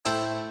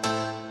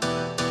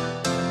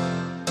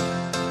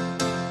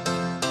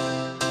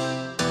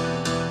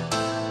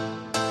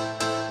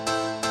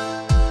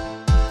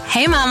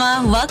Hey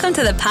mama, welcome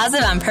to the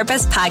Positive on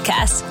Purpose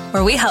podcast,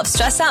 where we help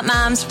stressed out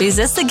moms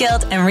resist the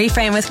guilt and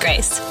reframe with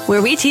grace.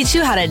 Where we teach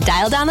you how to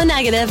dial down the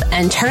negative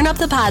and turn up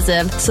the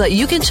positive so that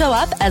you can show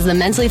up as the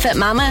mentally fit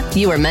mama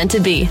you were meant to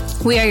be.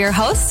 We are your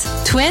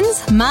hosts,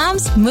 twins,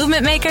 moms,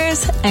 movement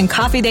makers, and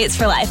coffee dates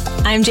for life.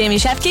 I'm Jamie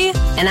Shefke.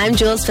 And I'm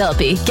Jules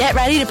Philippi. Get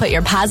ready to put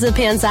your positive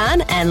pants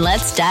on and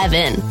let's dive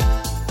in.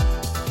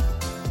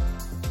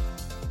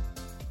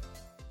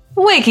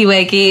 Wakey,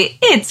 wakey,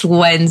 it's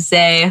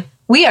Wednesday.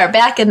 We are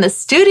back in the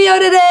studio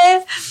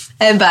today,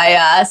 and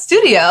by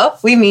studio,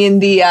 we mean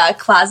the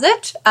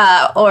closet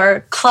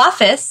or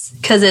cloffice,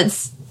 because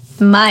it's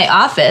my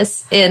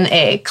office in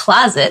a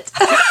closet.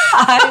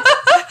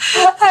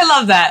 I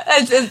love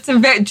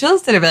that.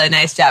 Jules did a really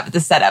nice job at the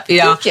setup.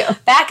 Thank you.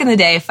 Back in the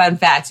day, fun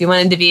fact, you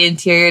wanted to be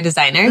interior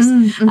designers.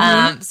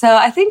 So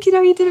I think, you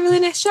did a really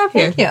nice job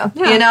here. Thank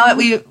you. Yeah.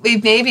 We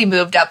maybe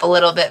moved up a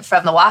little bit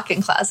from the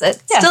walk-in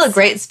closet. Yes. Still a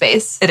great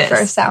space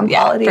for sound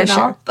quality for and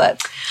sure. all.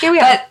 But here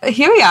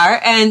we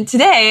are. And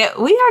today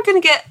we are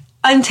going to get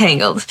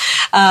untangled.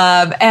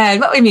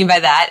 And what we mean by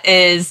that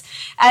is,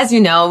 as you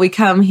know, we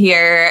come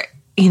here,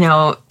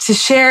 to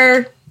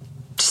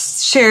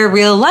share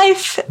real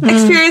life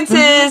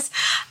experiences.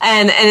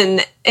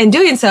 And in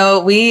doing so,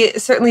 we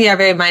certainly are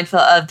very mindful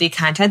of the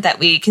content that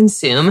we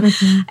consume.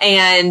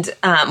 And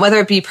whether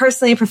it be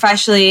personally,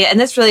 professionally, and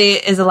this really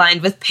is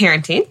aligned with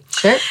parenting.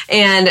 Sure.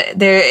 And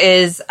there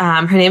is,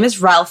 her name is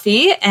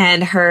Ralphie,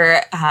 and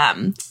her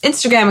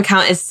Instagram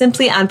account is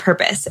Simply on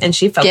Purpose. And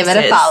she focuses... Give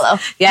it a follow.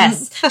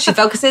 Yes. She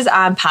focuses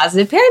on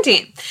positive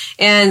parenting.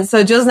 And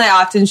so Jules and I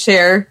often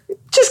share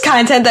just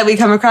content that we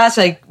come across,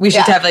 like we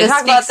should definitely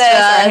talk about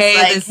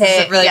this, or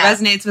this really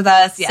resonates with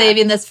us. Yeah.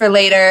 Saving this for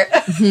later,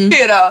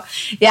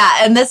 Yeah,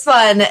 and this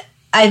one,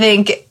 I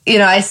think,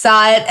 I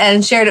saw it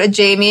and shared it with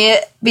Jamie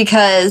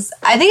because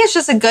I think it's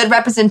just a good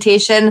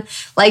representation,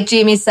 like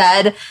Jamie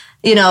said,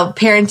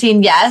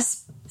 parenting,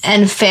 yes,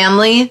 and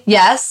family,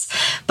 yes,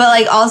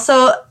 but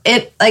also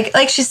it,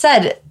 like she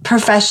said,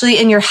 professionally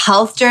in your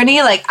health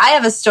journey. Like I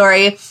have a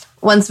story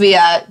once we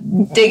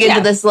dig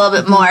into this a little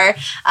bit more.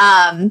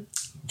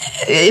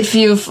 If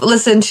you've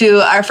listened to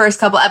our first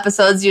couple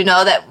episodes, you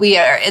know that we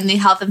are in the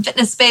health and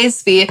fitness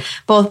space. We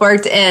both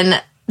worked in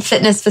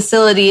fitness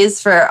facilities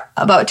for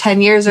about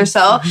 10 years or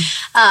so.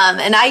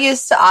 And I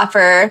used to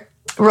offer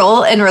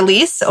roll and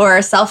release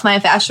or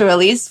self-myofascial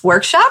release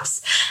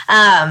workshops.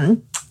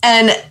 And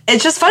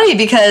it's just funny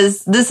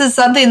because this is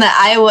something that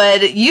I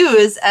would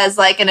use as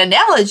like an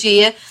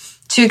analogy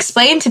to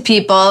explain to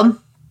people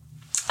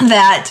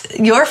that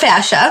your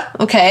fascia,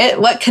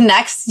 what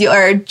connects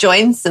your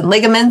joints and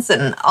ligaments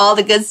and all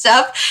the good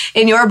stuff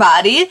in your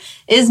body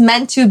is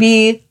meant to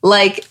be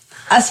like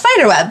a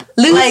spider web.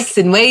 Loose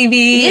and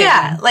wavy.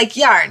 Yeah, like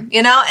yarn,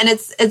 and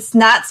it's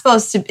not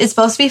supposed to, it's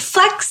supposed to be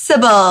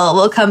flexible.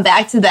 We'll come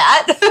back to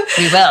that.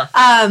 We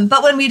will.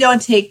 But when we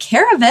don't take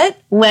care of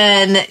it,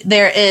 when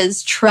there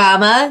is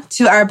trauma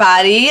to our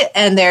body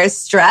and there's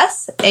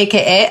stress,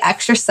 aka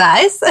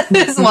exercise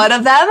is one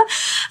of them,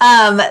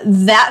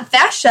 that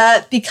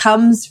fascia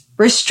becomes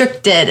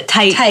restricted,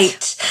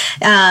 tight.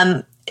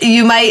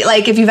 You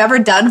might, if you've ever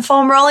done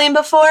foam rolling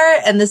before,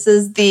 and this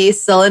is the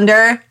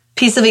cylinder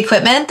piece of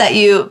equipment that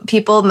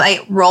people might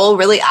roll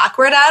really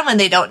awkward on when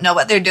they don't know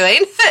what they're doing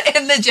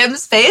in the gym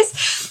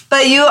space.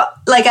 But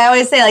I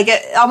always say,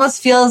 it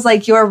almost feels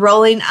like you're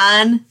rolling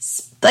on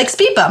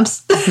speed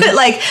bumps.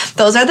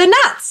 Those are the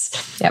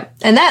nuts. Yep.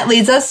 And that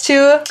leads us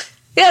to...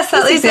 Yes,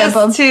 that leads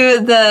us to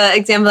the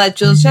example that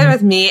Jules shared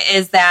with me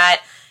is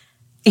that,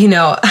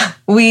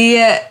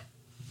 we...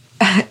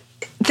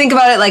 think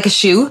about it like a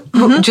shoe.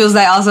 Jules and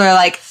I also are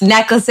like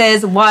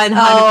necklaces, 100%.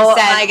 Oh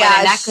my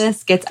gosh. When a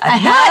necklace gets I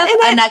have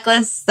a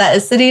necklace that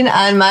is sitting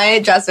on my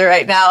dresser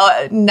right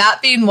now, not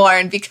being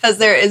worn because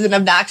there is an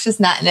obnoxious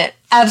knot in it.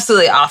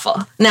 Absolutely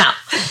awful. Now,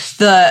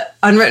 the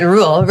unwritten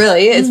rule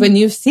really is when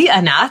you see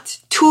a knot,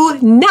 to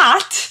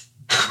not,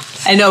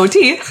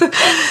 N-O-T,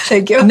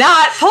 thank you,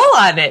 not pull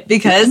on it,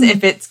 because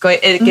if it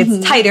gets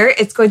tighter,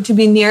 it's going to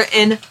be near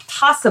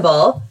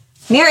impossible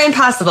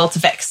to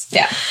fix.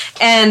 Yeah.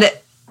 And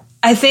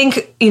I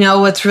think,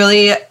 what's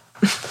really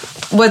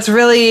what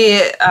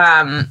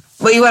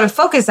you want to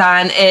focus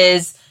on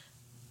is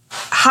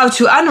how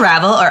to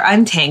unravel or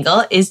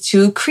untangle is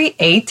to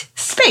create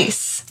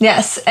space.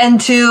 Yes.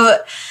 And to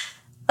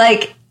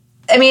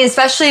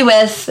especially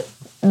with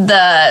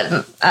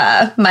the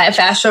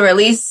myofascial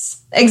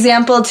release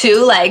example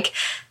too,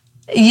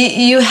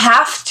 you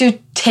have to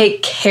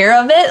take care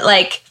of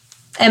it.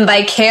 And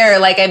by care,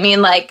 I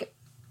mean,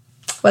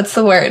 what's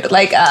the word?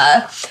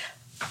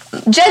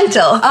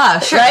 Gentle.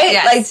 Sure. Right?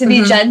 Yes. To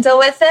be gentle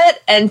with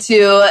it and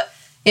to,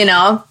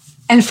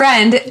 And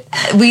friend,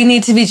 we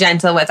need to be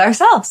gentle with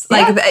ourselves.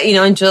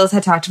 And Jules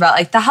had talked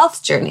about the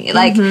health journey.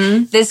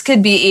 This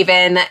could be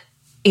even,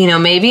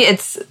 maybe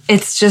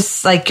it's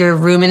just you're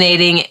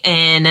ruminating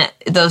in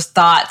those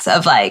thoughts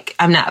of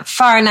I'm not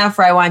far enough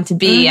where I want to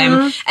be.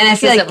 And I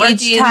feel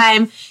each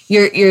time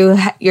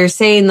you're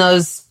saying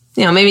those,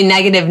 maybe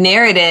negative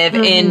narrative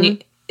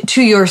in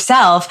to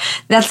yourself,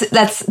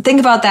 think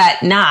about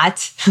that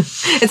knot.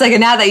 It's like a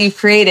knot that you've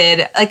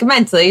created, like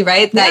mentally,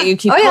 right? That you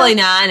keep pulling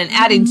on and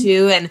adding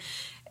to, and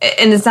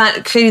it's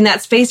not creating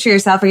that space for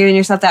yourself or giving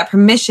yourself that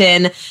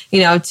permission,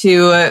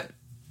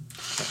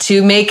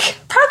 to make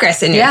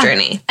progress in your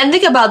journey. And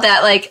think about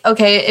that, like,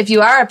 okay, if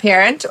you are a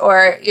parent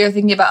or you're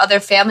thinking about other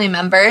family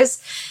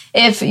members,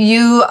 if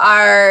you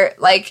are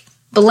like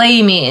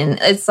blaming,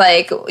 it's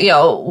like,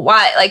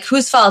 why, like,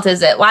 whose fault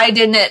is it? Why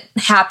didn't it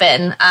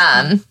happen?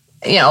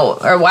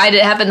 Or why did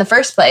it happen in the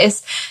first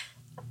place?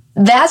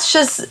 That's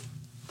just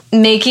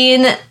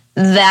making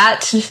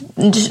that,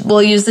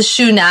 we'll use the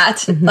shoe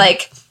knot,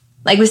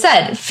 like we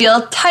said,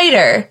 feel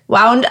tighter,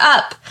 wound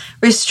up,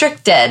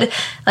 restricted.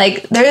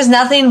 Like, there's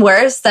nothing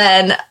worse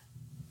than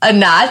a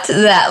knot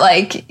that,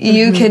 like,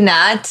 you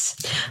cannot.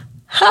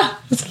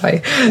 That's funny.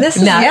 This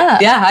is,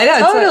 I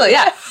know. Totally.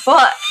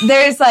 Well,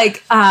 there's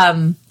like,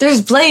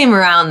 there's blame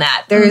around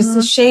that.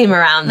 There's shame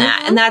around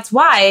that. And that's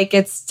why it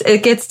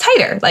gets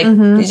tighter. Like,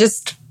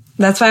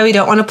 that's why we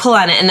don't want to pull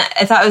on it. And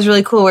I thought it was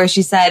really cool where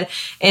she said,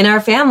 in our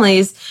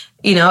families,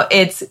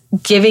 it's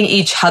giving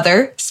each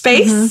other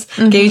space,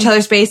 giving each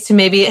other space to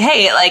maybe,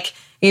 hey, like,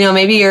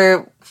 maybe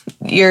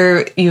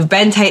you've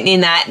been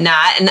tightening that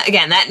knot. And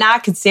again, that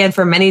knot could stand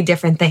for many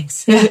different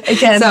things. It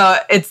can. So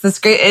it's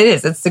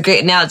a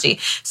great analogy.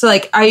 So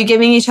like, are you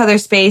giving each other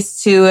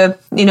space to,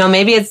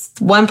 maybe it's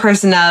one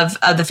person of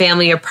the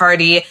family or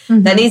party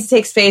that needs to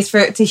take space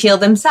to heal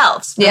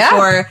themselves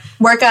before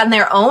work on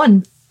their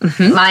own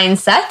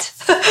mindset.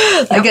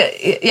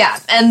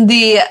 And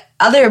the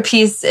other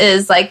piece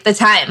is like the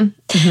time.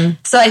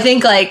 So I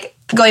think, like,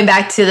 going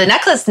back to the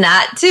necklace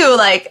knot too,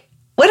 like,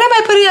 when am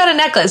I putting on a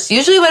necklace?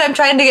 Usually when I'm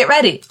trying to get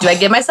ready. Do I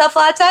give myself a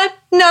lot of time?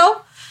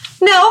 No.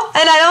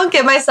 And I don't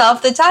give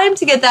myself the time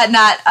to get that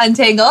knot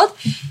untangled.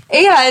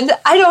 And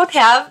I don't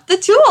have the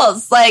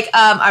tools. Like,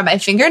 are my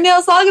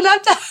fingernails long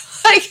enough to,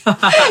 like,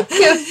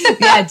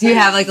 do you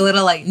have like a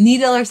little like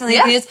needle or something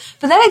you can use?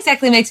 But that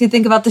exactly makes me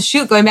think about the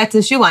shoe, going back to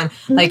the shoe one.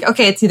 Like,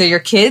 okay, it's either your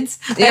kids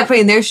that are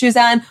putting their shoes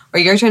on, or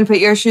you're trying to put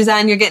your shoes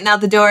on, you're getting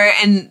out the door.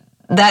 And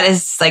that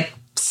is like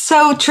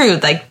so true.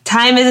 Like,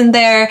 time isn't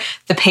there.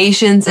 The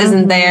patience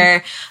isn't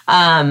there.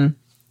 And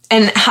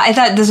I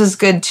thought this was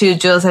good too.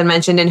 Jules had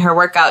mentioned in her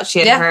workout, she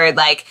had heard,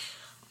 like,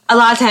 a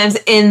lot of times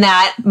in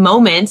that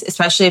moment,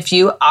 especially if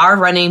you are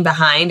running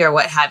behind or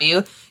what have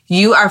you,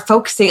 you are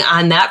focusing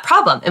on that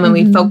problem. And when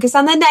we focus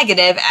on the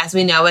negative, as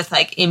we know with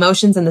like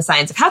emotions and the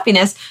science of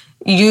happiness,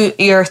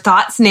 your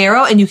thoughts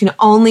narrow and you can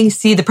only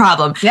see the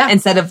problem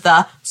instead of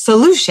the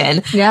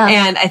solution.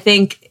 And I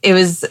think it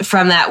was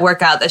from that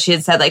workout that she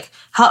had said, like,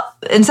 how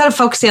instead of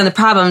focusing on the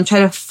problem, try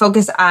to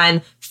focus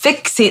on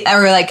fixing,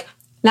 or like,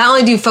 not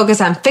only do you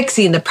focus on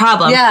fixing the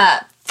problem,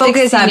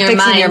 focus on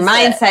fixing your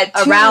mindset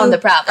around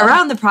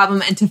the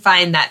problem and to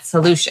find that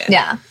solution.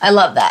 Yeah, I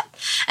love that.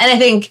 And I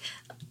think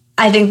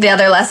the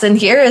other lesson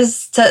here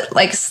is to,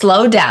 like,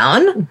 slow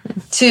down,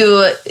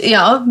 to,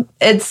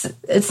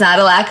 it's not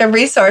a lack of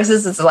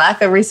resources, it's a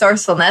lack of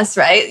resourcefulness,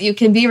 right? You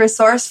can be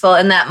resourceful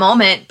in that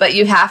moment, but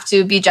you have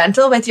to be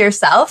gentle with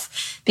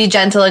yourself, be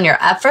gentle in your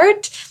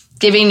effort,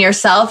 giving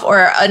yourself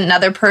or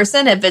another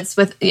person, if it's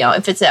with,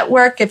 if it's at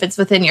work, if it's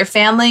within your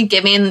family,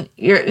 giving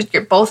your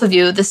both of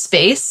you the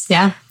space.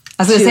 Yeah.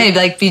 I was going to say,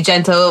 like, be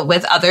gentle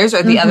with others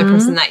or the other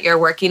person that you're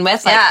working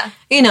with. Like, I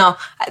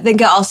think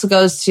it also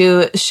goes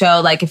to show,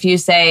 like, if you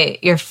say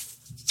you're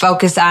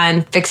focused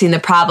on fixing the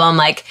problem,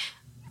 like,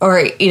 or,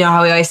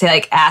 how we always say,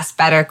 like, ask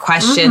better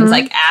questions,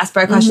 like, ask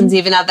better questions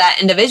even of that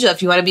individual.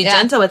 If you want to be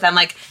gentle with them,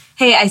 like,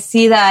 hey, I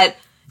see that,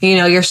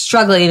 you're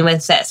struggling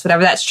with this,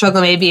 whatever that struggle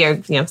may be, or,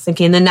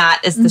 thinking the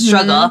knot is the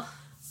struggle.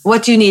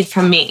 What do you need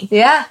from me?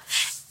 Yeah.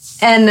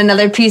 And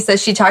another piece that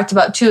she talked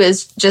about too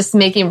is just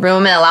making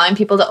room and allowing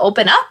people to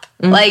open up.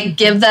 Like,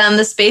 give them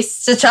the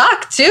space to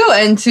talk too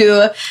and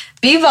to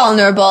be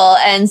vulnerable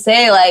and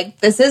say, like,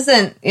 this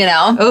isn't,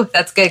 Oh,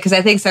 that's good. Because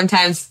I think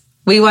sometimes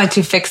we want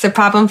to fix the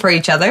problem for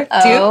each other too.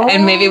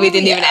 And maybe we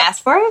didn't even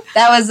ask for it.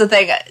 That was the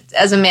thing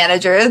as a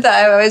manager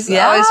that I always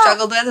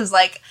struggled with, is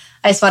like,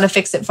 I just want to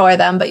fix it for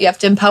them, but you have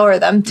to empower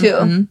them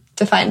too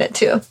to find it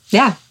too.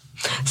 Yeah.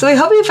 So we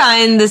hope you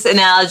find this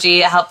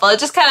analogy helpful. It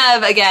just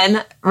kind of,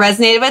 again,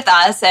 resonated with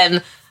us,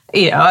 and,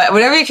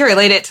 whatever you can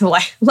relate it to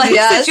life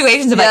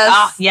situations of like,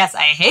 oh, yes,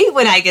 I hate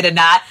when I get a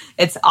knot.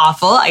 It's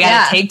awful. I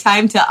got to take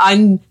time to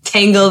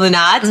untangle the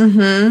knot,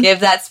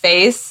 give that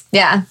space.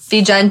 Yeah.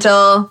 Be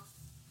gentle,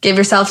 give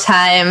yourself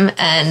time,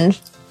 and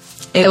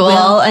it will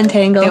all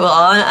untangle. It will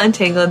all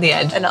untangle in the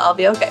end. And it'll all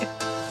be okay.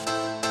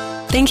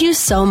 Thank you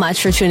so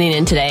much for tuning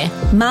in today.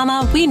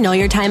 Mama, we know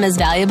your time is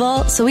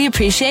valuable, so we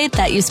appreciate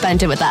that you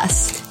spent it with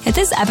us. If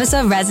this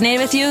episode resonated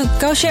with you,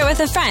 go share it with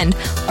a friend,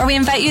 or we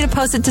invite you to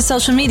post it to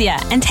social media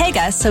and tag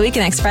us so we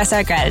can express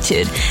our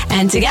gratitude.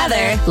 And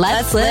together,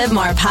 let's live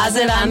more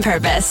positive on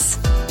purpose.